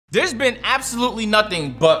There's been absolutely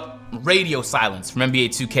nothing but radio silence from NBA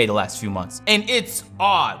 2K the last few months. And it's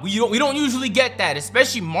odd. We don't usually get that,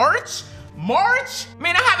 especially March?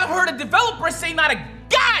 Man, I haven't heard a developer say not a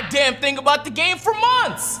goddamn thing about the game for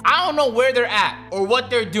months. I don't know where they're at or what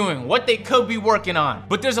they're doing, what they could be working on.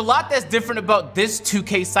 But there's a lot that's different about this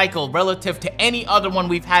 2K cycle relative to any other one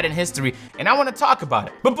we've had in history, and I want to talk about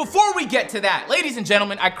it. But before we get to that, ladies and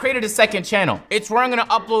gentlemen, I created a second channel. It's where I'm gonna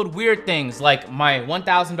upload weird things like my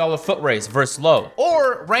 $1,000 foot race versus low,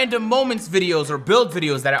 or random moments videos or build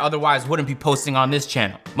videos that I otherwise wouldn't be posting on this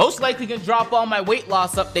channel. Most likely gonna drop all my weight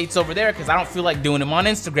loss updates over there because I don't feel like doing them on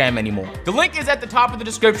Instagram anymore. The link is at the top of the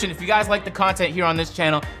description. If you guys like the content here on this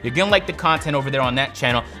channel, you're gonna like the content over there on that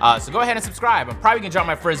channel. So go ahead and subscribe. I'm probably gonna drop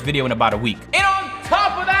my first video in about a week. And on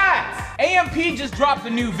top of that, AMP just dropped a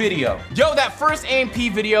new video. Yo, that first AMP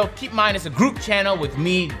video, keep in mind it's a group channel with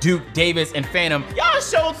me, Duke, Davis, and Phantom. Y'all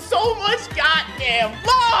showed so much goddamn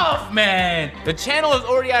love, man. The channel is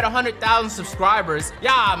already at 100,000 subscribers.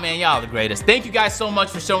 Yeah, man, y'all the greatest. Thank you guys so much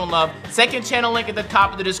for showing love. Second channel link at the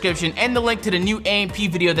top of the description and the link to the new AMP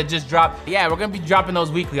video that just dropped. Yeah, we're gonna be dropping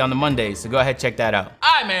those weekly on the Mondays, so go ahead, check that out.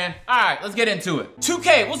 All right, man. All right, let's get into it.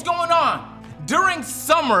 2K, what's going on? During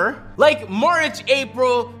summer, like March,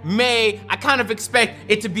 April, May, I kind of expect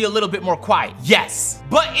it to be a little bit more quiet. Yes.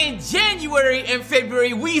 But in January and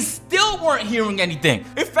February, we still weren't hearing anything.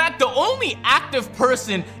 In fact, the only active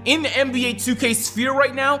person in the NBA 2K sphere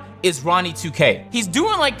right now is Ronnie 2K. He's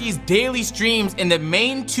doing like these daily streams and the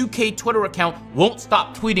main 2K Twitter account won't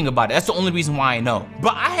stop tweeting about it. That's the only reason why I know.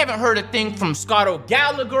 But I haven't heard a thing from Scott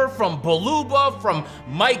O'Gallagher, from Baluba, from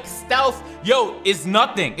Mike Stealth. Yo, it's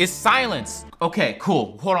nothing. It's silence. Okay,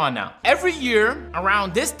 cool. Hold on now. Every year,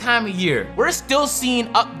 around this time of year, we're still seeing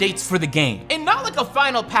updates for the game. And not like a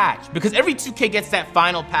final patch, because every 2K gets that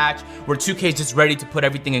final patch where 2K is just ready to put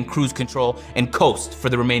everything in cruise control and coast for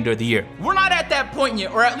the remainder of the year. We're not at that point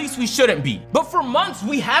yet, or at least we shouldn't be. But for months,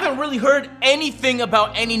 we haven't really heard anything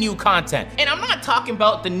about any new content. And I'm not talking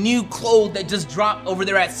about the new clothes that just dropped over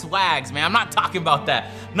there at Swags, man. I'm not talking about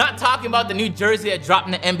that. I'm not talking about the new jersey that dropped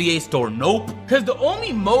in the NBA store. Nope. Because the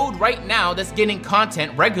only mode right now that's getting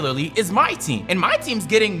content regularly is my team. And my team's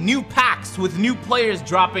getting new packs with new players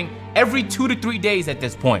dropping every 2 to 3 days at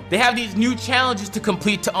this point. They have these new challenges to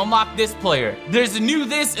complete to unlock this player. There's a new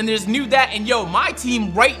this and there's new that, and yo, my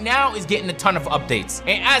team right now is getting a ton of updates.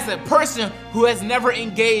 And as a person who has never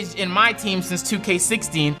engaged in my team since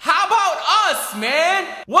 2K16, how about us, man?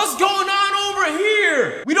 What's going on over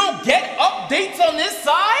here? We don't get updates on this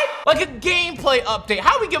side? Like a gameplay update.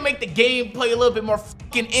 How we can make the gameplay a little bit more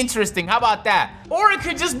fucking interesting? How about that? Or it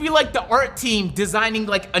could just be like the art team designing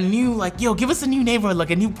like a new, like, yo, give us a new neighborhood,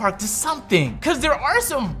 like a new park, just something. Cause there are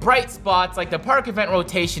some bright spots, like the park event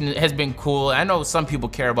rotation has been cool. I know some people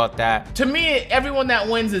care about that. To me, everyone that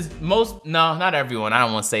wins is no, not everyone, I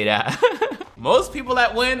don't wanna say that. Most people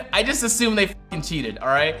that win, I just assume they fucking cheated, all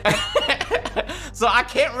right? So I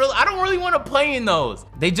don't really wanna play in those.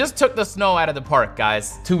 They just took the snow out of the park,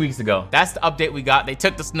 guys, 2 weeks ago. That's the update we got. They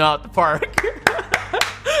took the snow out the park.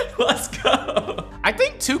 Let's go. I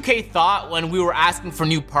think 2K thought when we were asking for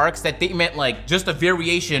new parks that they meant like just a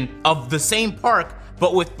variation of the same park,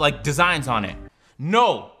 but with like designs on it.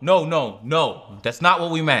 No. That's not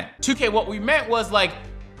what we meant. 2K, what we meant was like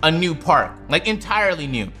a new park, like entirely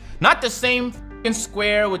new. Not the same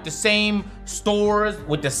square with the same stores,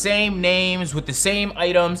 with the same names, with the same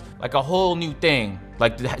items, like a whole new thing.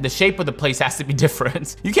 Like the shape of the place has to be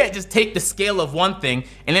different. You can't just take the scale of one thing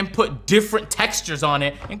and then put different textures on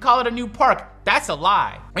it and call it a new park. That's a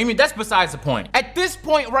lie. I mean, that's besides the point. At this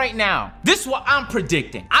point right now, this is what I'm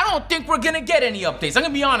predicting. I don't think we're gonna get any updates. I'm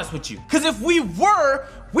gonna be honest with you. Because if we were,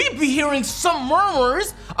 we'd be hearing some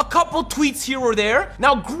murmurs, a couple tweets here or there.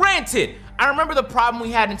 Now granted, I remember the problem we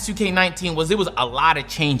had in 2K19 was it was a lot of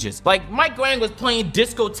changes. Like Mike Wang was playing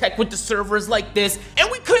discotheque with the servers like this, and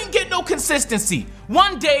we couldn't get no consistency.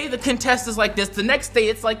 One day the contest is like this, the next day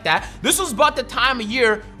it's like that. This was about the time of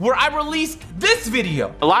year where I released this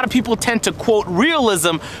video. A lot of people tend to quote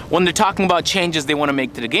realism when they're talking about changes they want to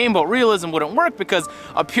make to the game, but realism wouldn't work because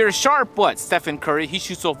a pure sharp, Stephen Curry, he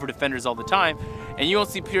shoots over defenders all the time. And you don't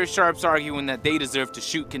see pure sharps arguing that they deserve to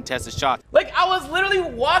shoot contested shots. Like I was literally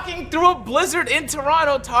walking through a blizzard in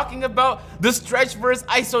Toronto talking about the stretch versus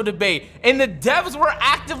ISO debate. And the devs were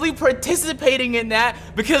actively participating in that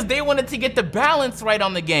because they wanted to get the balance right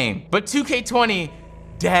on the game. But 2K20,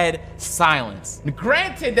 dead silence.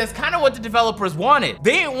 Granted, that's kind of what the developers wanted.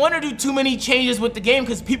 They didn't want to do too many changes with the game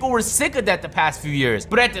because people were sick of that the past few years.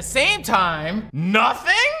 But at the same time,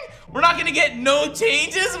 nothing? We're not gonna get no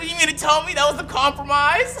changes? What, you mean to tell me that was a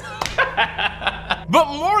compromise? But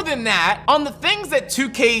more than that, on the things that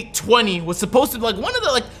 2K20 was supposed to, like,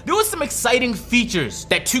 there was some exciting features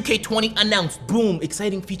that 2K20 announced. Boom,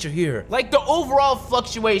 exciting feature here. Like the overall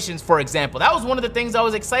fluctuations, for example. That was one of the things I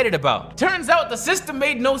was excited about. Turns out the system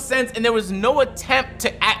made no sense and there was no attempt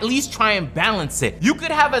to at least try and balance it. You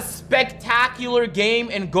could have a spectacular game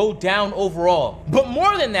and go down overall. But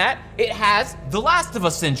more than that, it has The Last of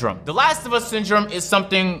Us syndrome. The Last of Us syndrome is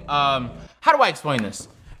something, how do I explain this?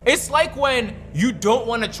 It's like when you don't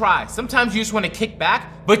want to try. Sometimes you just want to kick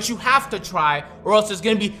back, but you have to try or else there's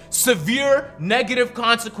going to be severe negative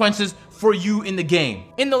consequences for you in the game.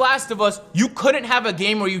 In The Last of Us, you couldn't have a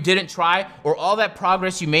game where you didn't try or all that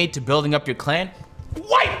progress you made to building up your clan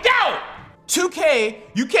wiped out. 2K,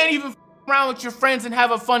 you can't even around with your friends and have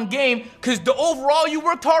a fun game because the overall you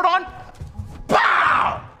worked hard on,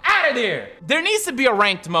 pow! Out of there. There needs to be a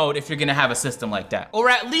ranked mode if you're gonna have a system like that. Or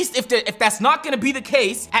at least if that's not gonna be the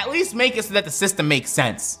case, at least make it so that the system makes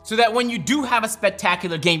sense. So that when you do have a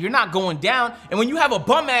spectacular game, you're not going down, and when you have a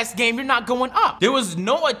bum-ass game, you're not going up. There was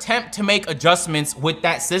no attempt to make adjustments with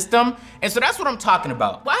that system, and so that's what I'm talking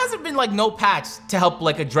about. Why has there been like no patch to help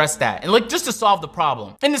like address that, and like just to solve the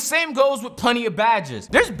problem? And the same goes with plenty of badges.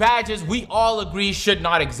 There's badges we all agree should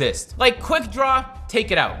not exist. Like Quick Draw,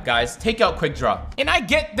 take it out, guys. Take out Quick Draw. And I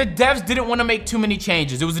get the devs didn't want to make too many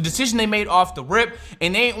changes. It was a decision they made off the rip,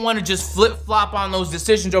 and they didn't want to just flip-flop on those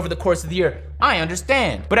decisions over the course of the year. I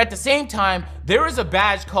understand. But at the same time, there is a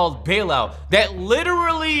badge called Bailout that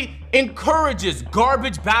literally encourages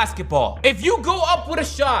garbage basketball. If you go up with a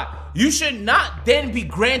shot, you should not then be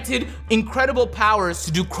granted incredible powers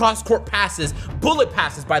to do cross-court passes, bullet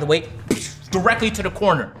passes, by the way, directly to the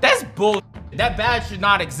corner. That's bull. That badge should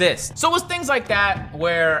not exist. So it's things like that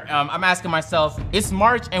where I'm asking myself, it's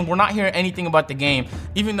March and we're not hearing anything about the game,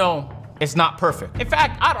 even though it's not perfect. In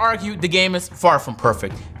fact, I'd argue the game is far from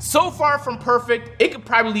perfect. So far from perfect, it could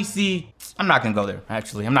probably see, I'm not gonna go there,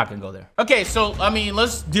 actually, I'm not gonna go there. Okay, so, I mean,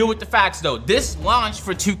 let's deal with the facts though. This launch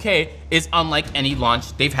for 2K is unlike any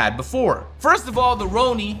launch they've had before. First of all, the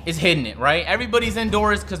Roni is hitting it, right? Everybody's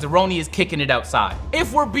indoors because the Roni is kicking it outside.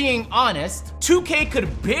 If we're being honest, 2K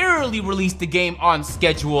could barely release the game on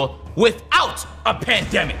schedule without a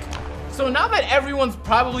pandemic. So now that everyone's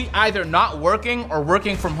probably either not working or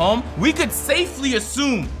working from home, we could safely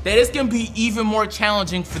assume that it's gonna be even more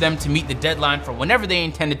challenging for them to meet the deadline for whenever they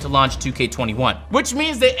intended to launch 2K21. Which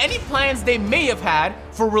means that any plans they may have had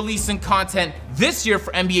for releasing content this year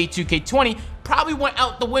for NBA 2K20 probably went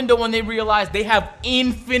out the window when they realized they have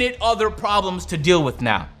infinite other problems to deal with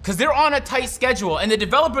now. Because they're on a tight schedule, and the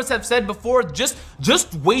developers have said before, just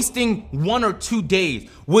wasting 1 or 2 days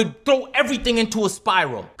would throw everything into a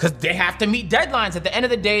spiral. Because they have to meet deadlines. At the end of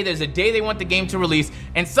the day, there's a day they want the game to release,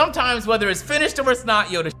 and sometimes whether it's finished or it's not,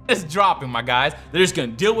 yo, the shit is dropping, my guys. They're just gonna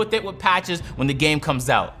deal with it with patches when the game comes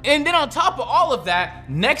out. And then on top of all of that,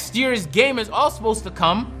 next year's game is all supposed to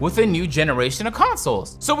come with a new generation of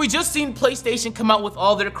consoles. So we just seen PlayStation come out with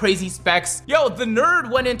all their crazy specs. Yo, the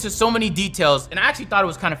nerd went into so many details, and I actually thought it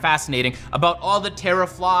was kind of fascinating about all the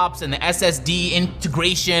teraflops and the SSD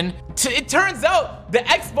integration. It turns out the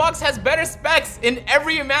Xbox has better specs in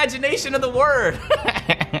every imagination of the word.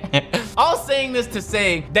 All saying this to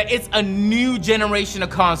say that it's a new generation of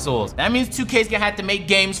consoles. That means 2K's gonna have to make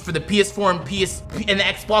games for the PS4 and the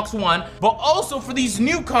Xbox One, but also for these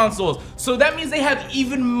new consoles. So that means they have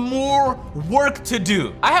even more work to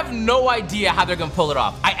do. I have no idea how they're gonna pull it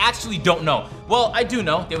off. I actually don't know. Well, I do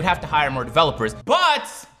know they would have to hire more developers,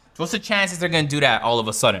 but what's the chances they're gonna do that all of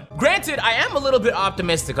a sudden? Granted, I am a little bit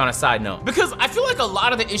optimistic on a side note, because I feel like a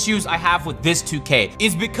lot of the issues I have with this 2K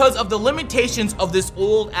is because of the limitations of this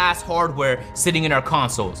old ass hardware sitting in our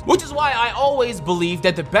consoles. Which is why I always believe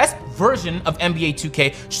that the best version of NBA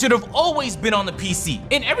 2K should have always been on the PC.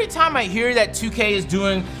 And every time I hear that 2K is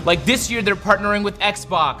doing, like this year they're partnering with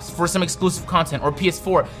Xbox for some exclusive content, or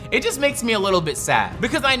PS4, it just makes me a little bit sad.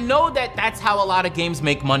 Because I know that that's how a lot of games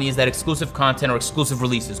make money, is that exclusive content or exclusive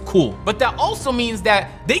releases. Cool. But that also means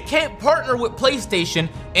that they can't partner with PlayStation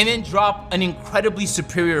and then drop an incredibly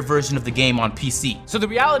superior version of the game on PC. So the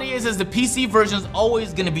reality is the PC version is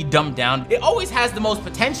always gonna be dumbed down. It always has the most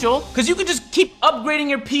potential because you can just keep upgrading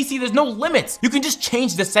your PC. There's no limits. You can just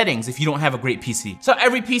change the settings if you don't have a great PC. So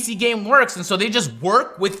every PC game works, and so they just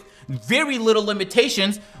work with very little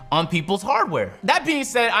limitations on people's hardware. That being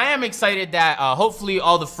said, I am excited that hopefully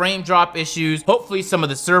all the frame drop issues, hopefully some of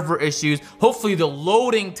the server issues, hopefully the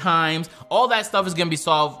loading times, all that stuff is gonna be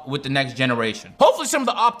solved with the next generation. Hopefully some of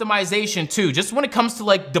the optimization too, just when it comes to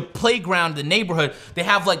like the playground, the neighborhood, they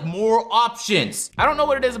have like more options. I don't know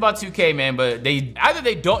what it is about 2K, man, but either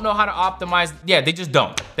they don't know how to optimize optimize. Yeah, they just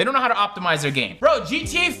don't. They don't know how to optimize their game. Bro,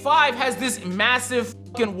 GTA 5 has this massive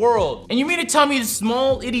fucking world. And you mean to tell me this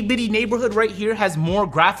small itty bitty neighborhood right here has more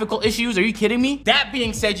graphical issues? Are you kidding me? That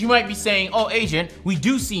being said, you might be saying, oh, Agent, we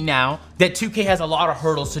do see now that 2K has a lot of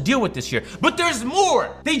hurdles to deal with this year. But there's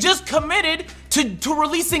more. They just committed to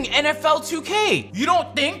releasing NFL 2K. You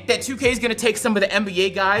don't think that 2K is gonna take some of the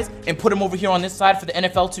NBA guys and put them over here on this side for the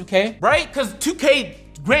NFL 2K, right? Because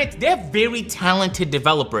 2K, granted, they have very talented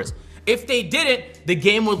developers. If they didn't, the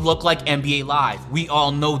game would look like NBA Live. We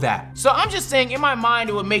all know that. So I'm just saying, in my mind,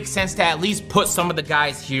 it would make sense to at least put some of the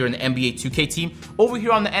guys here in the NBA 2K team over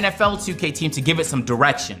here on the NFL 2K team to give it some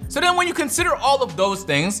direction. So then when you consider all of those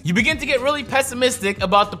things, you begin to get really pessimistic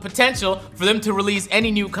about the potential for them to release any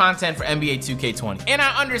new content for NBA 2K20. And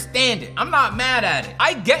I understand it. I'm not mad at it.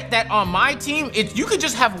 I get that on my team, you could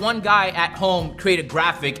just have one guy at home create a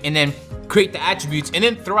graphic and then create the attributes and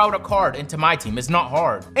then throw out a card into my team. It's not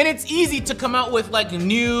hard. And it's easy to come out with like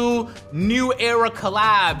new era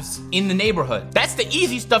collabs in the neighborhood. That's the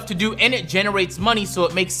easy stuff to do, and it generates money, so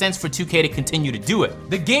it makes sense for 2K to continue to do it.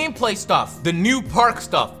 The gameplay stuff, the new park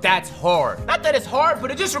stuff, that's hard. Not that it's hard, but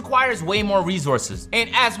it just requires way more resources. And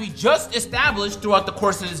as we just established throughout the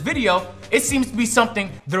course of this video, it seems to be something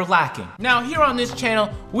they're lacking. Now here on this channel,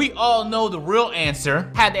 we all know the real answer.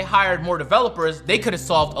 Had they hired more developers, they could have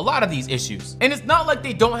solved a lot of these issues. And it's not like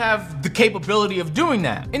they don't have the capability of doing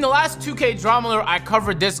that. In the last 2K Drama Alert, I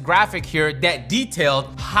covered this graphic here that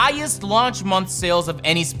detailed highest launch month sales of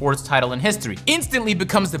any sports title in history. Instantly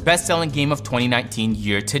becomes the best-selling game of 2019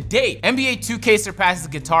 year to date. NBA 2K surpasses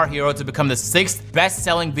Guitar Hero to become the 6th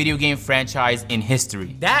best-selling video game franchise in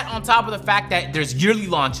history. That on top of the fact that there's yearly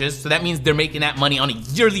launches, so that means they're making that money on a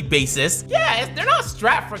yearly basis. Yeah, they're not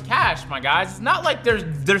strapped for cash, my guys. It's not like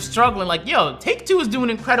they're struggling. Like, yo, Take-Two is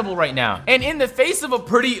doing incredible right now. And in the face of a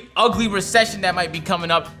pretty ugly recession that might be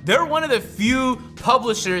coming up, they're one of the few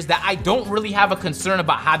publishers that I don't really have a concern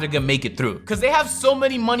about how they're gonna make it through. Because they have so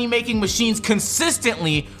many money-making machines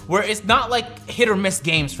consistently where it's not like hit or miss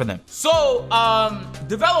games for them. So,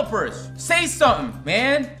 developers, say something,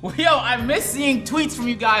 man. Yo, I miss seeing tweets from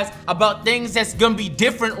you guys about things that's gonna be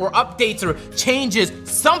different or updates or changes,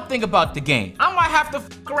 something about the game. I might have to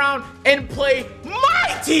fuck around and play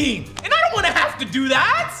my team, and I don't wanna have to do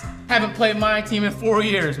that. Haven't played my team in 4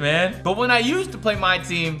 years, man. But when I used to play my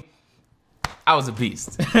team, I was a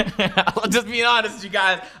beast. I'll just be honest with you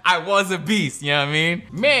guys, I was a beast, you know what I mean?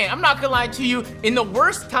 Man, I'm not gonna lie to you, in the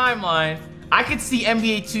worst timeline, I could see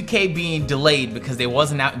NBA 2K being delayed because they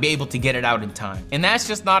wasn't able to get it out in time. And that's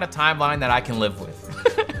just not a timeline that I can live with.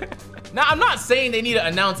 Now, I'm not saying they need to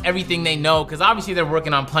announce everything they know, because obviously they're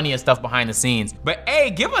working on plenty of stuff behind the scenes. But hey,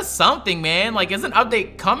 give us something, man. Like, is an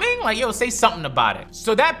update coming? Like, yo, say something about it.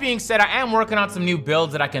 So that being said, I am working on some new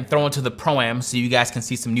builds that I can throw into the Pro-Am so you guys can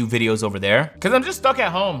see some new videos over there. Because I'm just stuck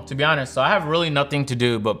at home, to be honest. So I have really nothing to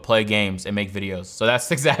do but play games and make videos. So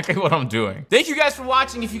that's exactly what I'm doing. Thank you guys for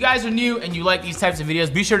watching. If you guys are new and you like these types of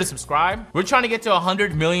videos, be sure to subscribe. We're trying to get to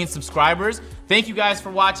 100 million subscribers. Thank you guys for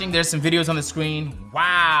watching. There's some videos on the screen.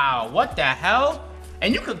 Wow, what the hell?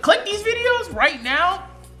 And you could click these videos right now?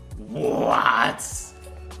 What?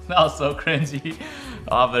 That was so cringy.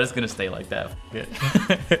 Oh, but it's gonna stay like that. Good.